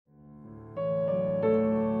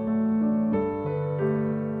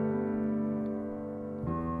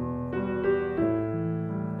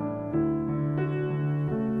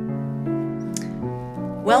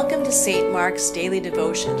Welcome to St. Mark's Daily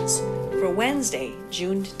Devotions for Wednesday,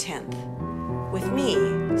 June 10th, with me,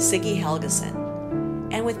 Siggy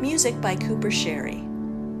Helgeson, and with music by Cooper Sherry.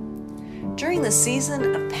 During the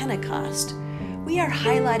season of Pentecost, we are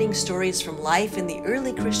highlighting stories from life in the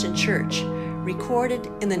early Christian church recorded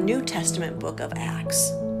in the New Testament book of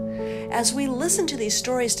Acts. As we listen to these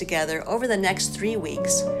stories together over the next 3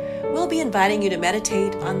 weeks, we'll be inviting you to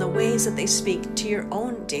meditate on the ways that they speak to your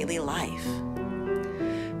own daily life.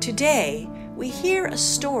 Today, we hear a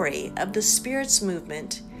story of the Spirit's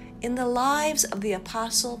movement in the lives of the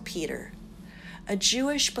Apostle Peter, a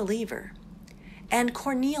Jewish believer, and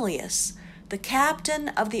Cornelius, the captain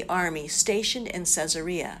of the army stationed in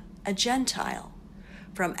Caesarea, a Gentile,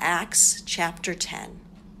 from Acts chapter 10.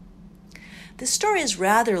 This story is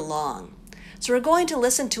rather long, so we're going to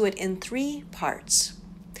listen to it in 3 parts,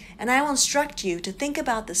 and I will instruct you to think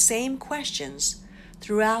about the same questions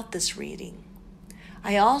throughout this reading.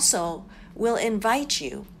 I also will invite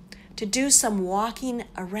you to do some walking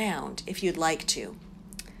around if you'd like to.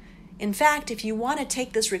 In fact, if you want to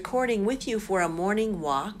take this recording with you for a morning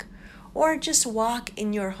walk or just walk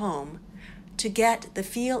in your home to get the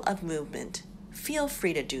feel of movement, feel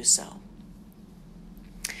free to do so.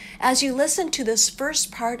 As you listen to this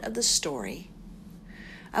first part of the story,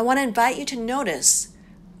 I want to invite you to notice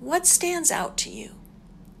what stands out to you,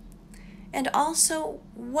 and also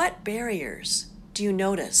what barriers do you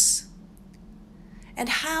notice? And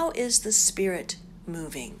how is the Spirit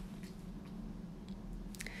moving?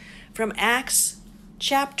 From Acts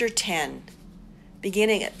chapter 10,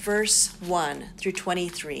 beginning at verse 1 through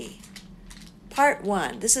 23. Part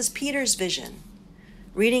 1, this is Peter's vision,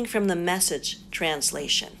 reading from the Message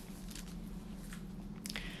translation.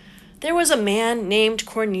 There was a man named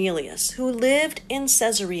Cornelius who lived in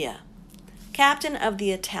Caesarea, captain of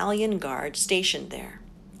the Italian guard stationed there.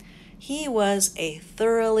 He was a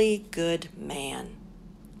thoroughly good man.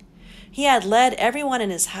 He had led everyone in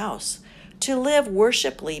his house to live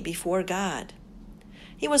worshipfully before God.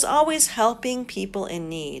 He was always helping people in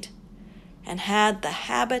need and had the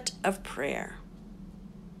habit of prayer.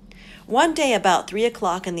 One day about 3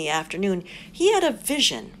 o'clock in the afternoon, he had a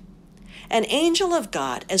vision. An angel of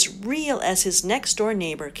God, as real as his next-door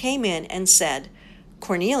neighbor, came in and said,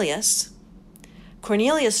 "Cornelius."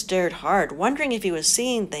 Cornelius stared hard, wondering if he was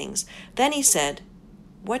seeing things. Then he said,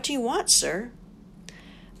 "What do you want, sir?"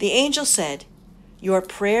 The angel said, "Your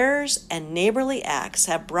prayers and neighborly acts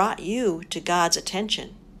have brought you to God's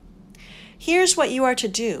attention. Here's what you are to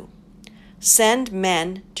do. Send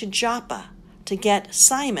men to Joppa to get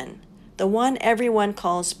Simon, the one everyone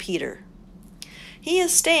calls Peter. He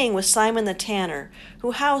is staying with Simon the tanner,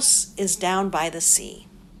 whose house is down by the sea."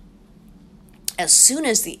 As soon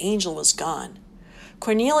as the angel was gone,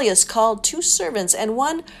 Cornelius called 2 servants and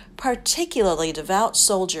one particularly devout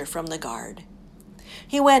soldier from the guard.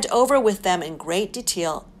 He went over with them in great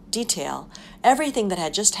detail everything that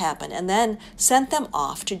had just happened and then sent them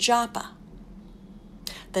off to Joppa.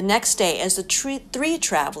 The next day, as the 3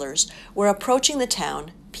 travelers were approaching the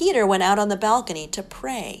town, Peter went out on the balcony to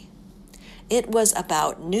pray. It was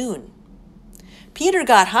about noon. Peter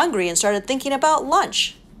got hungry and started thinking about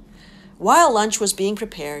lunch. While lunch was being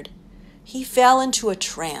prepared, he fell into a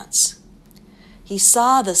trance. He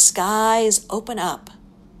saw the skies open up.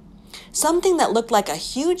 Something that looked like a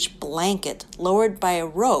huge blanket lowered by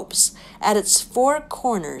ropes at its 4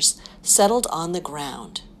 corners settled on the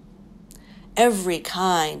ground. Every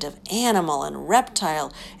kind of animal and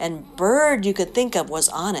reptile and bird you could think of was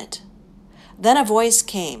on it. Then a voice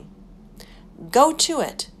came, "Go to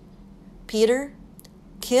it, Peter,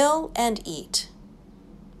 kill and eat."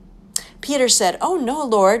 Peter said, "Oh no,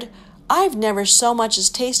 Lord, I've never so much as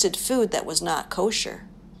tasted food that was not kosher."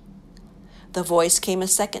 The voice came a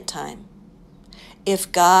second time.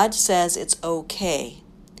 "If God says it's okay,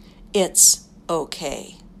 it's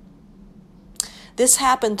okay." This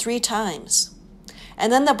happened 3 times,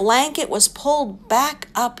 and then the blanket was pulled back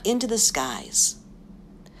up into the skies.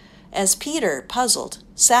 As Peter, puzzled,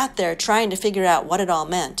 sat there trying to figure out what it all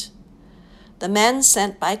meant, the men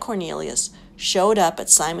sent by Cornelius showed up at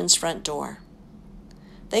Simon's front door.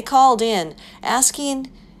 They called in, asking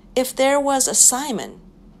if there was a Simon,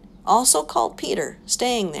 also called Peter,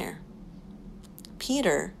 staying there.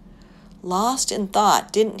 Peter, lost in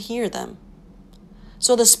thought, didn't hear them.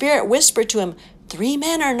 So the Spirit whispered to him, "3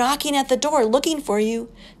 men are knocking at the door looking for you.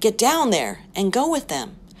 Get down there and go with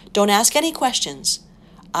them. Don't ask any questions.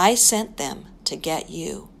 I sent them to get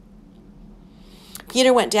you."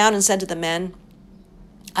 Peter went down and said to the men,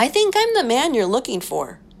 "I think I'm the man you're looking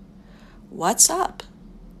for. What's up?"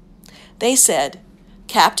 They said,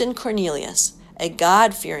 "Captain Cornelius, a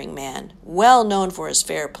God-fearing man, well known for his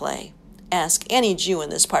fair play, ask any Jew in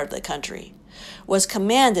this part of the country, was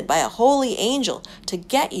commanded by a holy angel to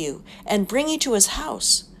get you and bring you to his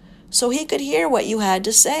house so he could hear what you had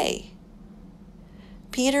to say.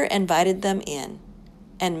 Peter invited them in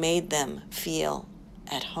and made them feel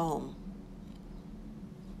at home.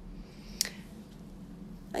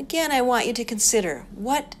 Again, I want you to consider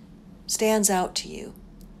what stands out to you.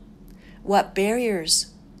 What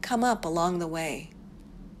barriers come up along the way?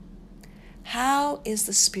 How is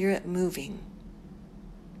the Spirit moving?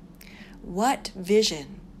 What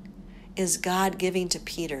vision is God giving to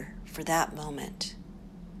Peter for that moment?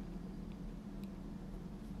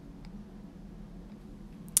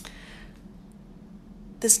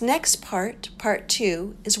 This next part, part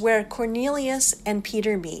 2, is where Cornelius and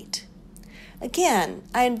Peter meet. Again,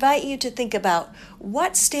 I invite you to think about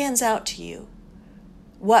what stands out to you.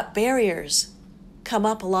 What barriers come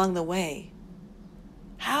up along the way?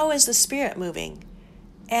 How is the Spirit moving?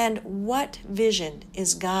 And what vision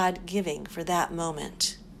is God giving for that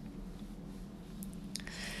moment?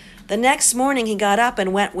 The next morning he got up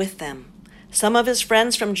and went with them. Some of his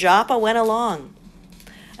friends from Joppa went along.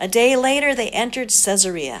 A day later they entered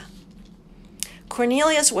Caesarea.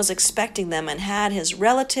 Cornelius was expecting them and had his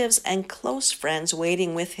relatives and close friends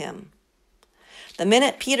waiting with him. The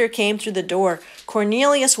minute Peter came through the door,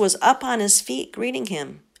 Cornelius was up on his feet greeting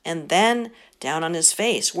him, and then down on his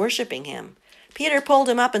face, worshiping him. Peter pulled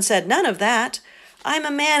him up and said, "None of that. I'm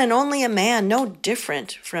a man and only a man, no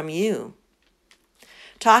different from you."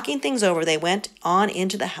 Talking things over, they went on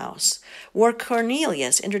into the house, where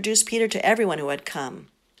Cornelius introduced Peter to everyone who had come.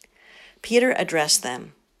 Peter addressed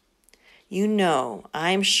them. "You know,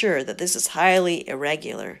 I'm sure that this is highly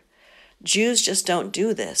irregular. Jews just don't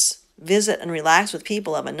do this, visit and relax with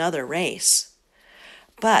people of another race.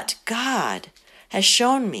 But God has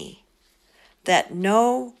shown me that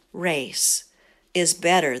no race is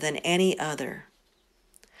better than any other.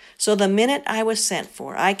 So the minute I was sent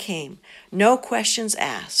for, I came, no questions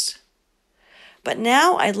asked. But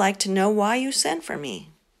now I'd like to know why you sent for me."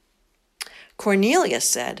 Cornelius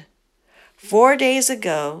said, 4 days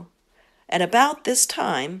ago, at about this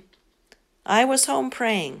time, I was home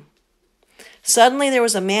praying. Suddenly there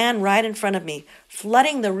was a man right in front of me,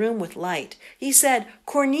 flooding the room with light. He said,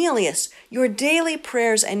 "Cornelius, your daily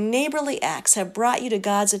prayers and neighborly acts have brought you to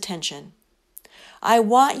God's attention. I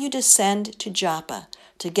want you to send to Joppa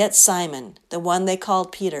to get Simon, the one they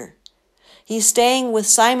called Peter. He's staying with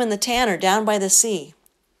Simon the tanner down by the sea."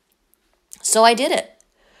 So I did it.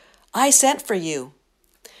 I sent for you,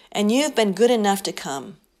 and you've been good enough to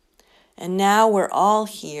come. And now we're all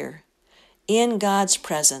here, in God's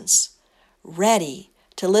presence, ready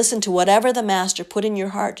to listen to whatever the Master put in your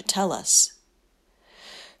heart to tell us.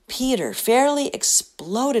 Peter fairly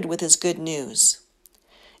exploded with his good news.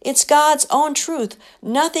 It's God's own truth.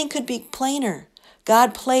 Nothing could be plainer.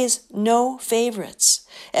 God plays no favorites.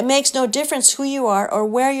 It makes no difference who you are or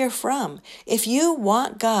where you're from. If you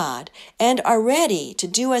want God and are ready to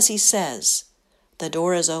do as he says, the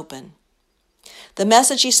door is open. The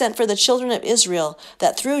message he sent for the children of Israel,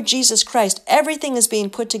 that through Jesus Christ everything is being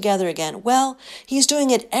put together again, well, he's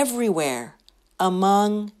doing it everywhere,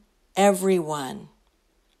 among everyone.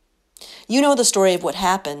 You know the story of what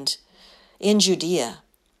happened in Judea.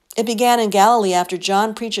 It began in Galilee after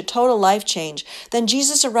John preached a total life change. Then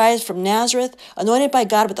Jesus arrived from Nazareth, anointed by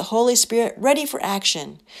God with the Holy Spirit, ready for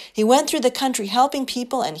action. He went through the country helping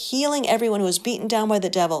people and healing everyone who was beaten down by the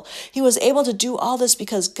devil. He was able to do all this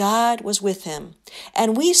because God was with him.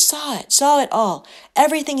 And we saw it all,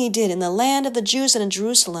 everything he did in the land of the Jews and in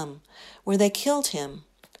Jerusalem, where they killed him,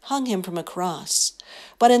 hung him from a cross.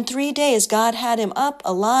 But in 3 days, God had him up,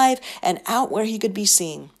 alive, and out where he could be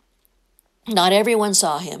seen. Not everyone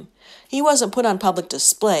saw him. He wasn't put on public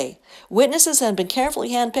display. Witnesses had been carefully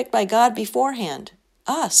handpicked by God beforehand.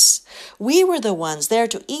 Us. We were the ones there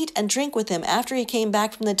to eat and drink with him after he came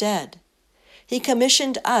back from the dead. He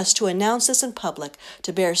commissioned us to announce this in public,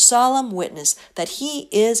 to bear solemn witness that he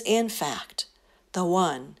is, in fact, the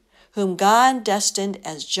one whom God destined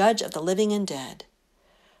as judge of the living and dead.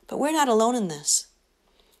 But we're not alone in this.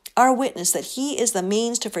 Our witness that he is the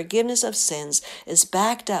means to forgiveness of sins is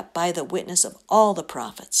backed up by the witness of all the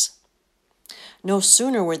prophets. No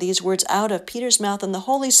sooner were these words out of Peter's mouth than the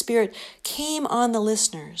Holy Spirit came on the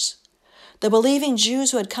listeners. The believing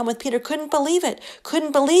Jews who had come with Peter couldn't believe it,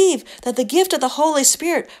 couldn't believe that the gift of the Holy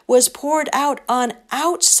Spirit was poured out on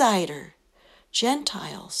outsider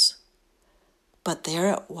Gentiles. But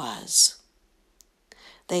there it was.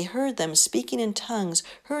 They heard them speaking in tongues,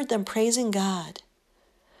 heard them praising God.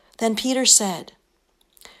 Then Peter said,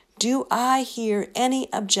 do I hear any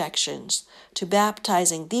objections to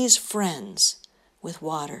baptizing these friends with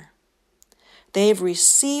water? They've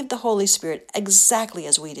received the Holy Spirit exactly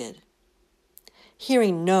as we did.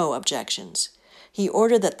 Hearing no objections, he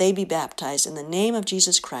ordered that they be baptized in the name of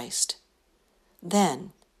Jesus Christ.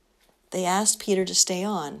 Then they asked Peter to stay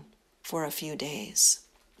on for a few days.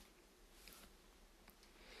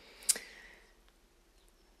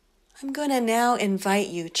 I'm going to now invite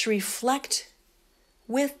you to reflect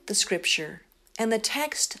with the scripture and the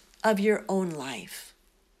text of your own life,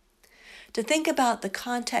 to think about the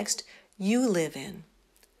context you live in,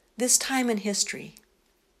 this time in history,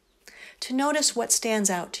 to notice what stands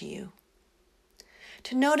out to you,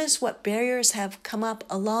 to notice what barriers have come up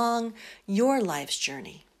along your life's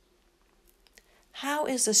journey. How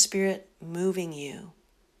is the Spirit moving you?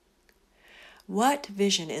 What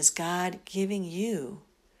vision is God giving you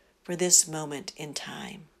for this moment in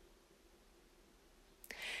time?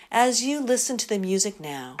 As you listen to the music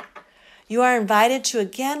now, you are invited to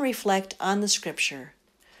again reflect on the scripture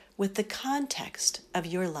with the context of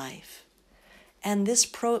your life and this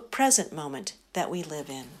present moment that we live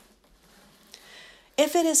in.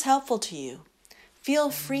 If it is helpful to you, feel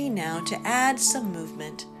free now to add some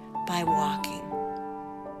movement by walking.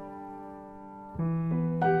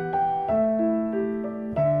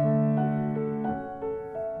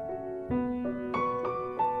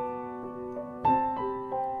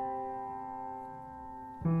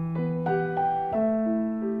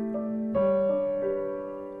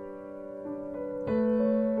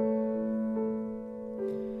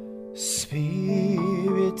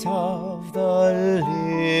 Spirit of the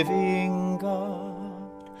living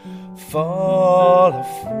God, fall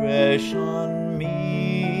afresh on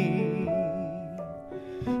me.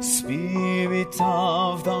 Spirit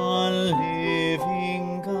of the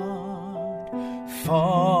living God,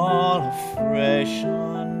 fall afresh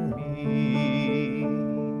on me.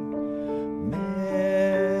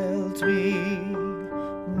 Melt me,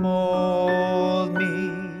 mold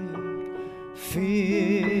me,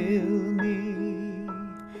 fill me,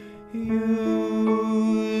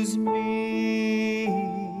 use me.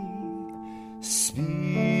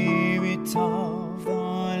 Spirit of the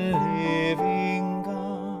living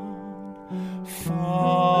God,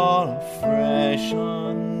 fall afresh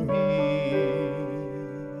on me.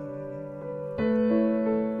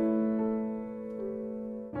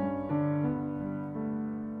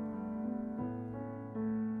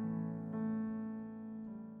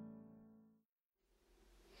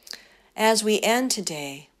 As we end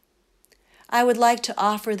today, I would like to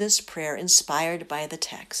offer this prayer inspired by the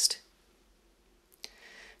text.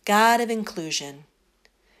 God of inclusion,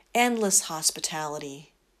 endless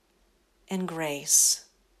hospitality, and grace,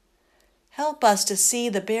 help us to see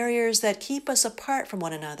the barriers that keep us apart from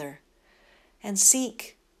one another and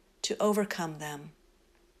seek to overcome them.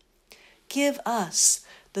 Give us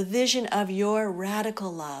the vision of your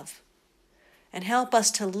radical love and help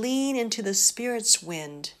us to lean into the Spirit's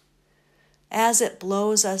wind as it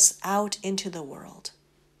blows us out into the world.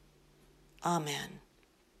 Amen.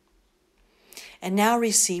 And now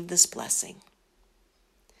receive this blessing.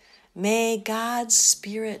 May God's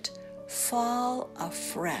Spirit fall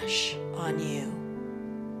afresh on you.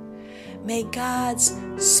 May God's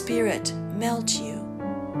Spirit melt you,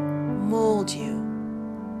 mold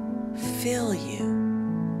you, fill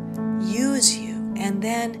you, use you, and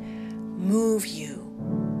then move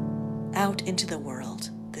you out into the world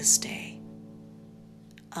this day.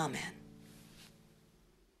 Amen.